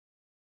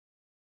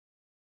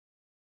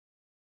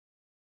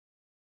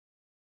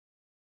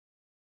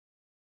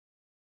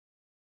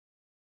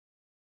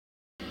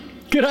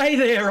G'day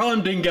there,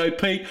 I'm Dingo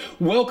Pete.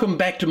 Welcome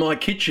back to my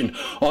kitchen.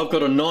 I've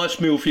got a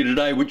nice meal for you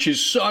today which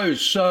is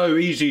so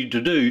easy to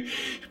do.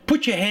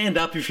 Put your hand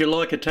up if you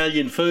like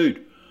Italian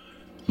food.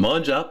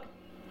 Mine's up.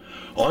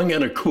 I'm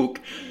going to cook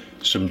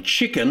some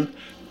chicken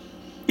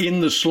in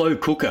the slow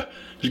cooker.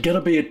 It's going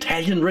to be an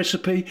Italian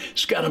recipe.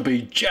 It's going to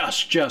be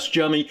just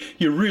yummy.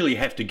 You really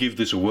have to give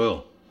this a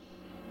whirl.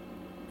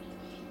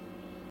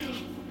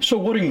 So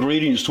what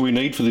ingredients do we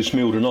need for this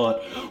meal tonight?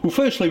 Well,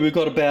 firstly, we've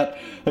got about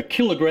a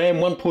kilogram,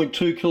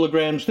 1.2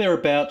 kilograms,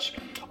 thereabouts,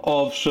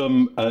 of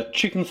some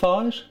chicken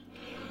thighs,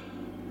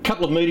 a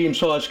couple of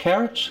medium-sized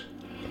carrots,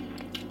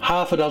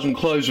 half a dozen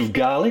cloves of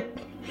garlic,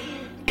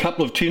 a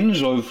couple of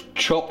tins of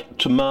chopped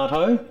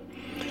tomato,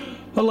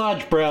 a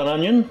large brown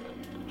onion,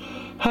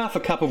 half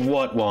a cup of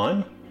white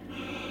wine,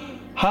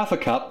 half a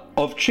cup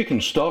of chicken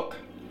stock,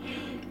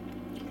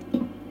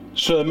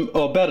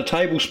 about a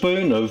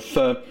tablespoon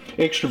of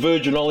extra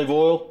virgin olive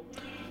oil,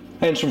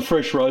 and some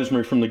fresh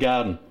rosemary from the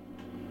garden.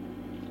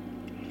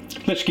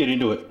 Let's get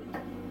into it.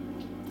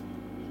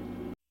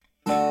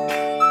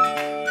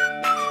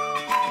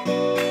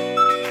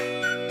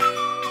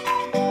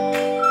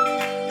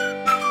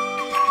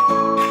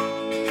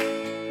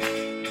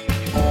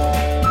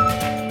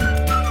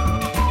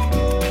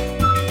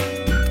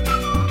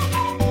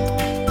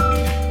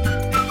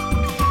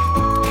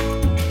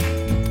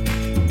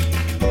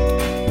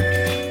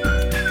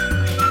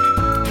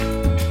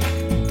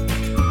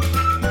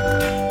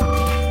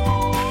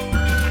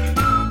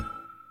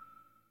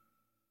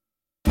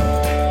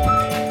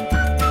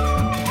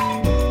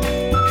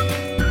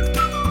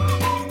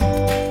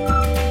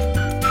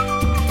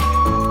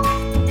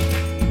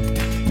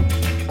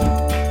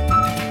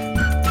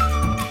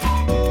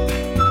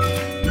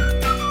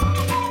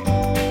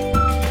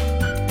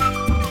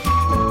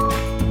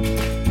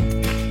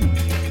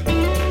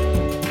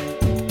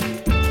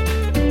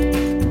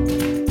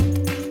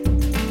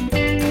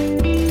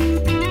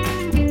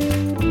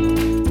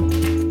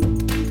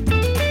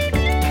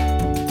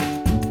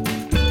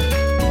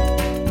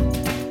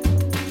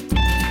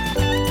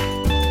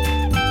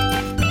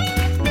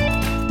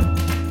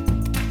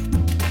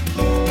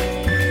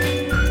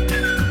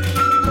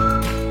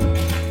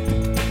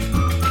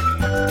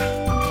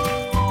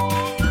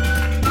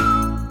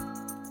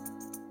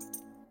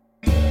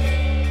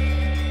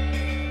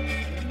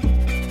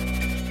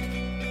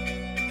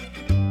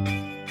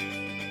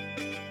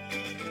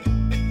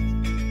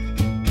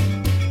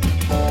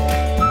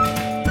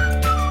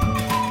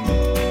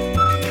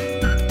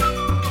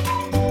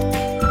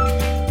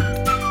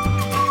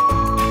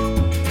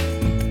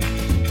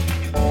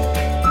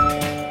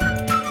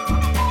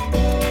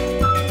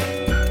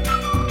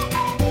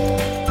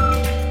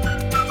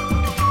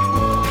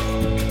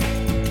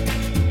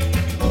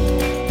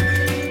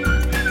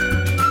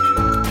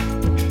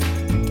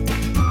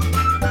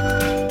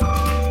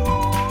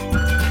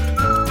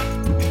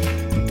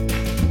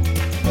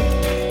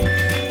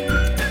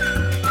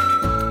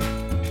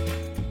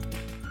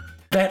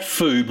 That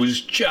food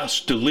was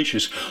just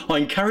delicious. I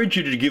encourage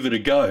you to give it a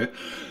go.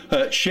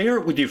 Share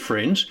it with your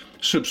friends,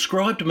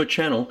 subscribe to my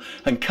channel,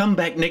 and come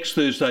back next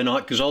Thursday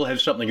night because I'll have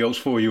something else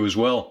for you as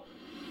well.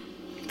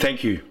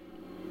 Thank you.